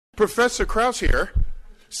Professor Krauss here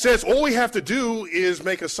says all we have to do is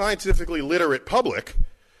make a scientifically literate public.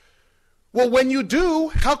 Well, when you do,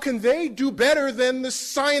 how can they do better than the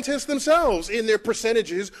scientists themselves in their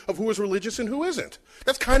percentages of who is religious and who isn't?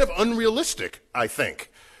 That's kind of unrealistic, I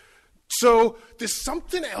think. So there's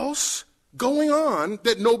something else going on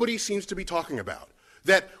that nobody seems to be talking about.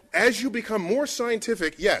 That as you become more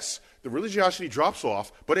scientific, yes, the religiosity drops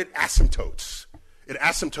off, but it asymptotes. It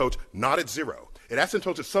asymptotes not at zero. It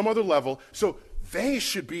asymptotes at some other level, so they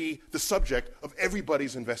should be the subject of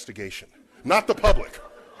everybody's investigation, not the public.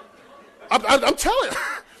 I'm telling you.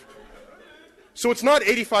 So it's not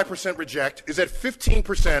 85% reject, it's that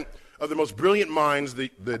 15% of the most brilliant minds the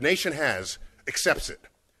nation has accepts it.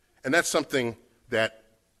 And that's something that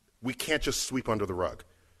we can't just sweep under the rug.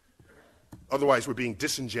 Otherwise, we're being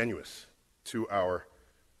disingenuous to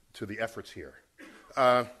the efforts here.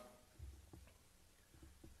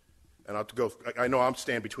 And I know I'm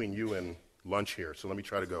standing between you and lunch here, so let me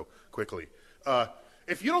try to go quickly.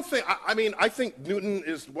 If you don't think, I think Newton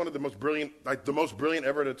is one of the most brilliant, the most brilliant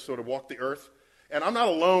ever to sort of walk the earth. And I'm not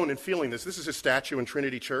alone in feeling this. This is his statue in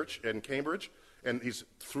Trinity Church in Cambridge, and he's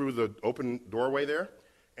through the open doorway there.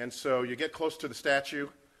 And so you get close to the statue.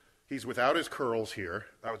 He's without his curls here.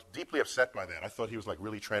 I was deeply upset by that. I thought he was like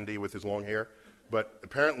really trendy with his long hair. But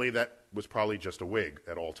apparently that was probably just a wig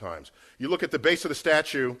at all times. You look at the base of the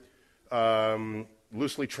statue,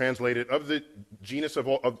 loosely translated, of the genus of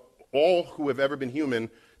all who have ever been human,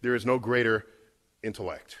 there is no greater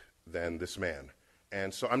intellect than this man.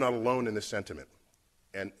 And so I'm not alone in this sentiment.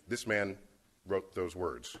 And this man wrote those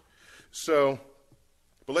words. So,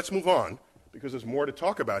 but let's move on, because there's more to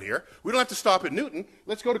talk about here. We don't have to stop at Newton.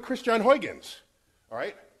 Let's go to Christian Huygens, all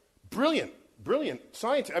right? Brilliant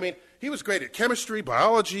scientist. I mean, he was great at chemistry,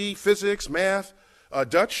 biology, physics, math,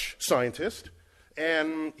 Dutch scientist.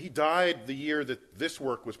 And he died the year that this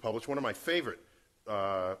work was published, one of my favorite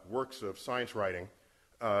works of science writing,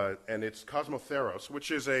 and it's Cosmotheros,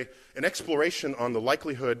 which is an exploration on the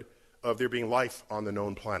likelihood of there being life on the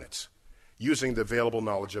known planets, using the available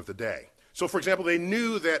knowledge of the day. So, for example, they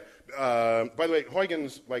knew that, by the way,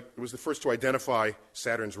 Huygens was the first to identify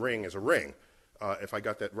Saturn's ring as a ring. If I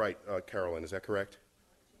got that right, Carolyn, is that correct?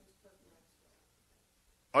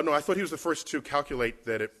 Oh, no, I thought he was the first to calculate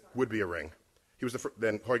that it would be a ring. He was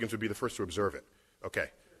then Huygens would be the first to observe it. Okay.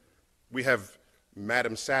 We have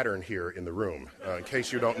Madam Saturn here in the room, in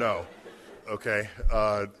case you don't know. Okay.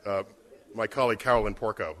 My colleague Carolyn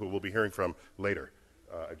Porco, who we'll be hearing from later,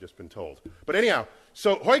 I've just been told. But anyhow,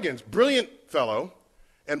 so Huygens, brilliant fellow,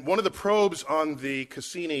 and one of the probes on the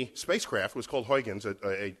Cassini spacecraft was called Huygens,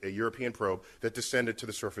 a European probe that descended to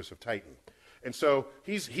the surface of Titan. And so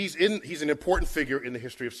he's an important figure in the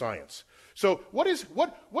history of science. So what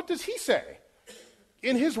does he say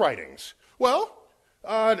in his writings? Well,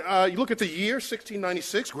 you look at the year,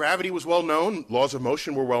 1696, gravity was well known, laws of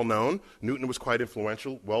motion were well known, Newton was quite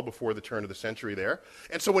influential well before the turn of the century there.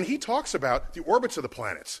 And so when he talks about the orbits of the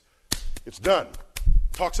planets, it's done.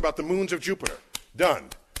 Talks about the moons of Jupiter, done.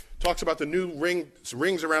 Talks about the new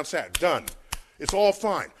rings around Saturn, done. It's all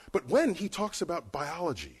fine. But when he talks about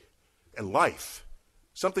biology and life,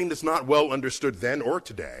 something that's not well understood then or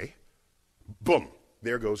today, boom,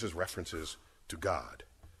 there goes his references to God.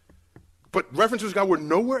 But references to God were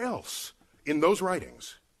nowhere else in those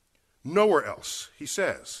writings. Nowhere else. He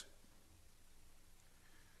says,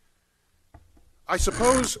 I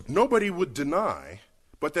suppose nobody would deny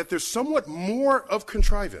but that there's somewhat more of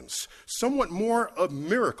contrivance, somewhat more of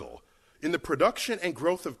miracle in the production and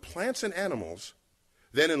growth of plants and animals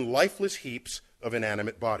than in lifeless heaps of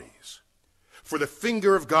inanimate bodies. For the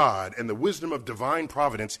finger of God and the wisdom of divine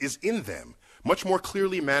providence is in them, much more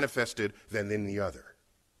clearly manifested than in the other.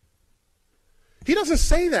 He doesn't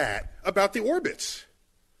say that about the orbits.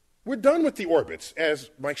 We're done with the orbits,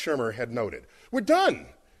 as Mike Shermer had noted. We're done.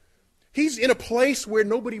 He's in a place where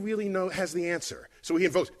nobody really has the answer. So he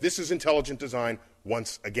invokes, this is intelligent design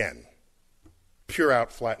once again. Pure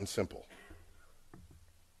out, flat and simple.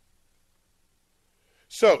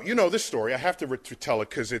 So, you know this story. I have to tell it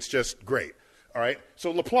because it's just great. All right?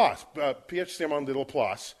 So Laplace, Pierre Simon de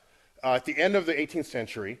Laplace, at the end of the 18th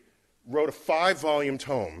century, wrote a 5-volume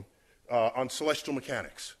tome on celestial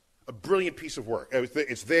mechanics. A brilliant piece of work.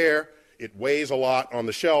 It's there. It weighs a lot on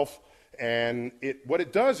the shelf. And what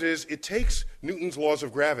it does is it takes Newton's laws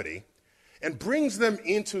of gravity and brings them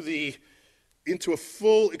into a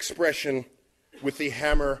full expression with the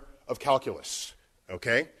hammer of calculus.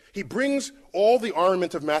 Okay? He brings all the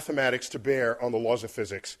armament of mathematics to bear on the laws of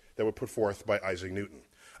physics that were put forth by Isaac Newton.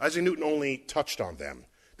 Isaac Newton only touched on them.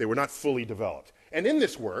 They were not fully developed. And in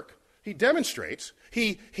this work, he demonstrates,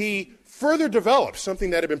 he further develops something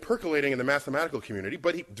that had been percolating in the mathematical community,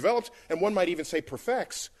 but he develops, and one might even say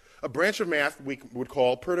perfects, a branch of math we would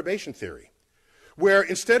call perturbation theory, where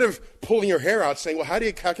instead of pulling your hair out saying, well, how do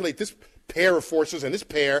you calculate this pair of forces and this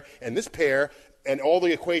pair, and all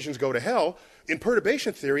the equations go to hell, in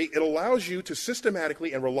perturbation theory, it allows you to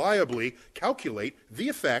systematically and reliably calculate the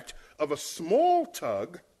effect of a small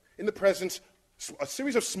tug in the presence, a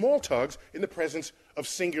series of small tugs in the presence of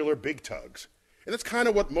singular big tugs. And that's kind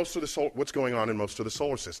of what what's going on in most of the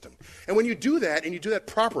solar system. And when you do that, and you do that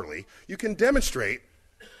properly, you can demonstrate,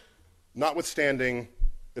 notwithstanding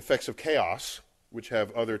effects of chaos, which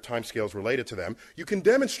have other timescales related to them, you can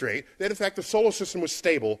demonstrate that, in fact, the solar system was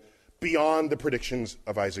stable beyond the predictions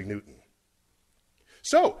of Isaac Newton.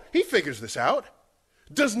 So, he figures this out,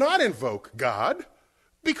 does not invoke God,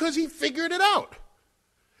 because he figured it out.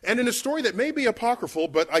 And in a story that may be apocryphal,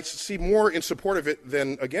 but I see more in support of it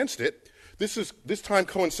than against it, this time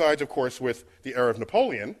coincides, of course, with the era of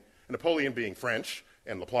Napoleon, Napoleon being French,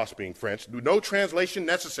 and Laplace being French. No translation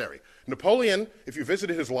necessary. Napoleon, if you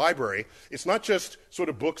visited his library, it's not just sort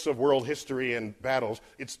of books of world history and battles,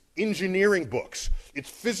 it's engineering books, it's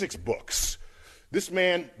physics books. This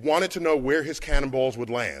man wanted to know where his cannonballs would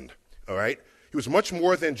land, all right? He was much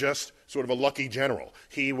more than just sort of a lucky general.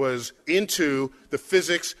 He was into the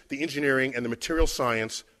physics, the engineering, and the material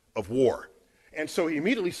science of war. And so he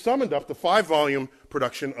immediately summoned up the 5-volume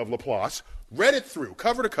production of Laplace, read it through,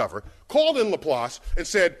 cover to cover, called in Laplace, and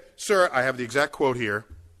said, sir, I have the exact quote here.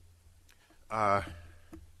 Hang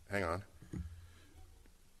on.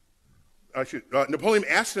 Napoleon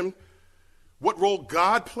asked him what role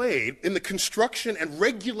God played in the construction and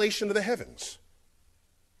regulation of the heavens.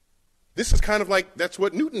 This is kind of like, that's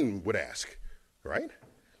what Newton would ask, right?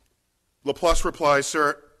 Laplace replies,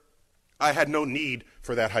 sir, I had no need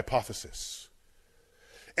for that hypothesis.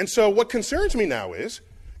 And so what concerns me now is,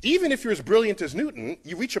 even if you're as brilliant as Newton,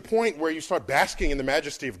 you reach a point where you start basking in the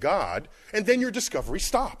majesty of God, and then your discovery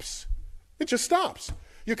stops. It just stops.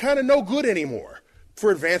 You're kind of no good anymore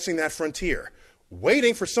for advancing that frontier,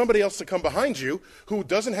 waiting for somebody else to come behind you who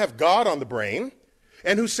doesn't have God on the brain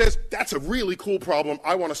and who says, that's a really cool problem,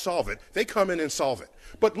 I want to solve it. They come in and solve it.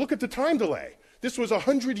 But look at the time delay. This was a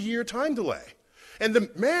 100-year time delay. And the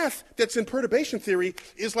math that's in perturbation theory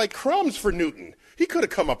is like crumbs for Newton. He could have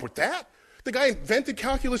come up with that. The guy invented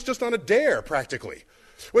calculus just on a dare, practically.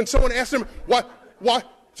 When someone asked him,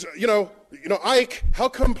 Ike, how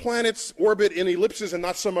come planets orbit in ellipses and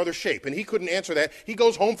not some other shape? And he couldn't answer that. He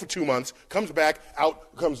goes home for 2 months, comes back,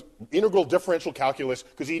 out comes integral differential calculus,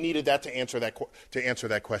 because he needed that to answer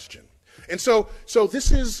that question. And so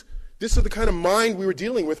this is the kind of mind we were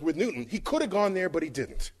dealing with Newton. He could have gone there, but he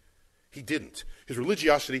didn't. He didn't. His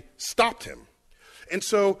religiosity stopped him. And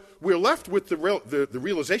so we're left with the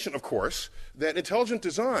realization, of course, that intelligent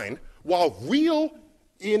design, while real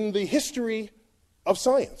in the history of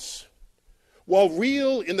science, while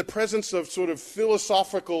real in the presence of sort of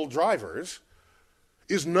philosophical drivers,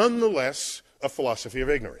 is nonetheless a philosophy of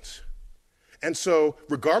ignorance. And so,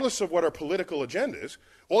 regardless of what our political agenda is,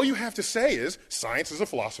 all you have to say is, science is a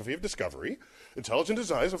philosophy of discovery, intelligent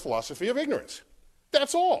design is a philosophy of ignorance.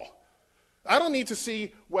 That's all. I don't need to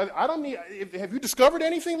see have you discovered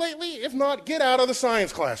anything lately? If not, get out of the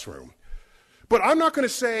science classroom. But I'm not going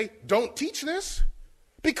to say, don't teach this,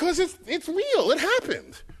 because it's real, it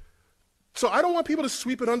happened. So I don't want people to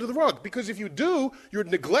sweep it under the rug, because if you do, you're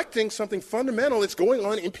neglecting something fundamental that's going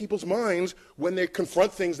on in people's minds when they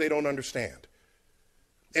confront things they don't understand.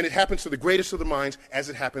 And it happens to the greatest of the minds, as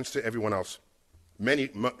it happens to everyone else, many,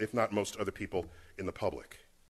 if not most other people in the public.